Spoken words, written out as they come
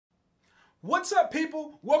What's up,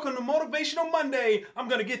 people? Welcome to Motivational Monday. I'm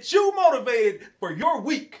gonna get you motivated for your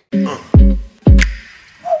week.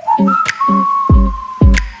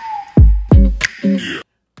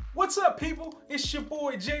 What's up, people? It's your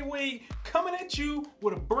boy Jay Wade coming at you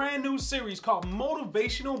with a brand new series called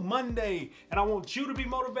Motivational Monday. And I want you to be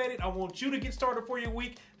motivated. I want you to get started for your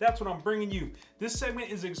week. That's what I'm bringing you. This segment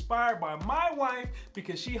is inspired by my wife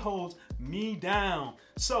because she holds me down.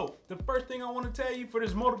 So the first thing I want to tell you for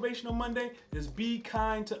this Motivational Monday is be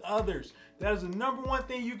kind to others. That is the number one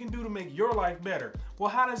thing you can do to make your life better. Well,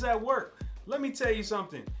 how does that work? Let me tell you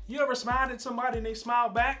something. You ever smiled at somebody and they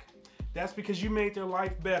smiled back? That's because you made their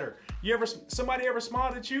life better. Somebody ever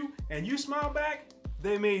smiled at you and you smiled back?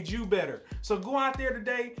 They made you better. So go out there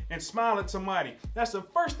today and smile at somebody. That's the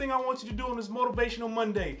first thing I want you to do on this Motivational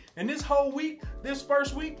Monday. And this whole week, this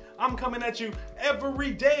first week, I'm coming at you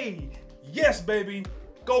every day. Yes, baby.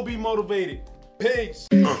 Go be motivated. Peace.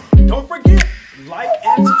 Don't forget, like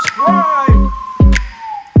and subscribe.